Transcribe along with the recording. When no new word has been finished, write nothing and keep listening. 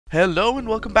Hello and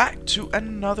welcome back to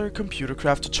another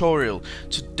ComputerCraft tutorial.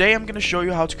 Today I'm going to show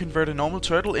you how to convert a normal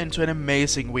turtle into an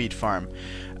amazing wheat farm.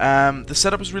 The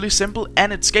setup is really simple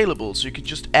and it's scalable, so you can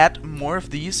just add more of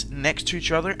these next to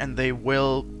each other and they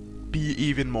will be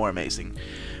even more amazing.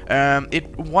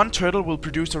 One turtle will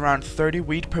produce around 30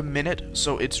 wheat per minute,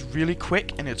 so it's really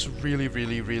quick and it's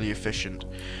really efficient.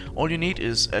 All you need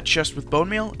is a chest with bone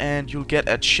meal and you'll get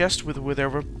a chest with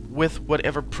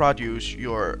whatever produce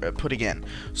you're putting in.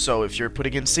 So if you're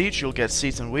putting in seeds, you'll get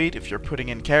seeds and wheat. If you're putting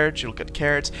in carrots, you'll get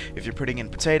carrots. If you're putting in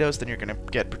potatoes, then you're gonna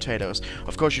get potatoes.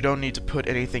 Of course, you don't need to put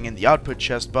anything in the output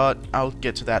chest, but I'll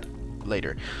get to that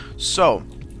later. So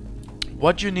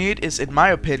what you need is, in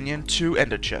my opinion, 2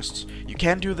 ender chests. You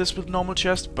can do this with normal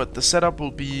chests, but the setup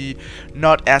will be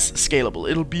not as scalable.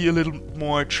 It'll be a little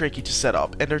more tricky to set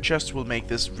up. Ender chests will make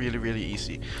this really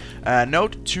easy.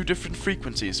 Note 2 different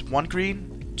frequencies, 1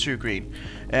 green, 2 green.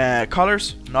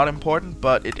 Colors, not important,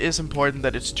 but it is important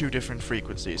that it's 2 different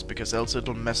frequencies, because else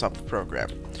it'll mess up the program.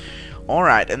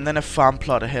 Alright, and then a farm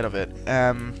plot ahead of it.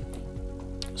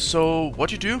 So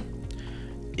what you do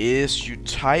is you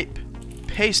type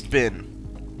pastebin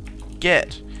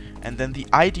get and then the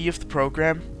ID of the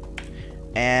program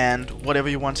and whatever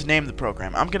you want to name the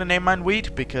program. I'm gonna name mine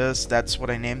wheat because that's what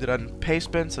I named it on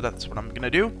pastebin, so that's what I'm gonna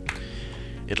do.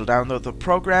 It'll download the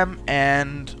program,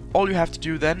 and all you have to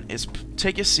do then is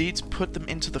take your seeds, put them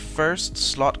into the first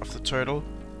slot of the turtle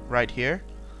right here,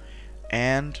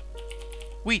 and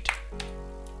wheat.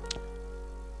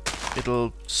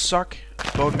 It'll suck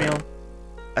bone meal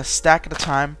a stack at a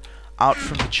time out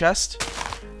from the chest,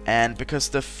 and because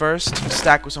the first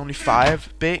stack was only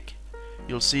 5 big,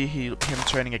 you'll see him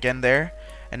turning again there,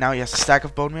 and now he has a stack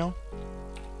of bone meal.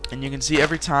 And you can see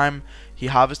every time he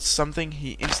harvests something,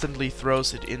 he instantly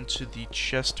throws it into the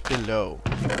chest below.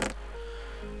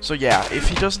 So yeah, if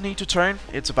he doesn't need to turn,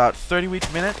 it's about 30 wheat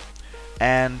per minute,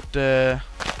 and yeah,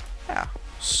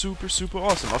 super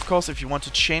awesome. Of course, if you want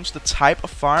to change the type of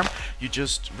farm, you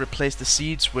just replace the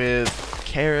seeds with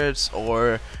carrots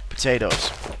or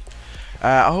potatoes.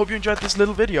 I hope you enjoyed this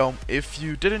little video. If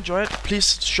you did enjoy it,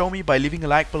 please show me by leaving a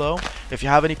like below. If you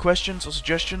have any questions or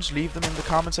suggestions, leave them in the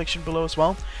comment section below as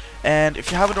well. And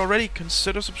if you haven't already,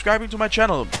 consider subscribing to my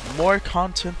channel. More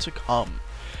content to come.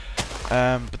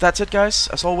 But that's it, guys.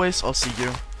 As always, I'll see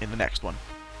you in the next one.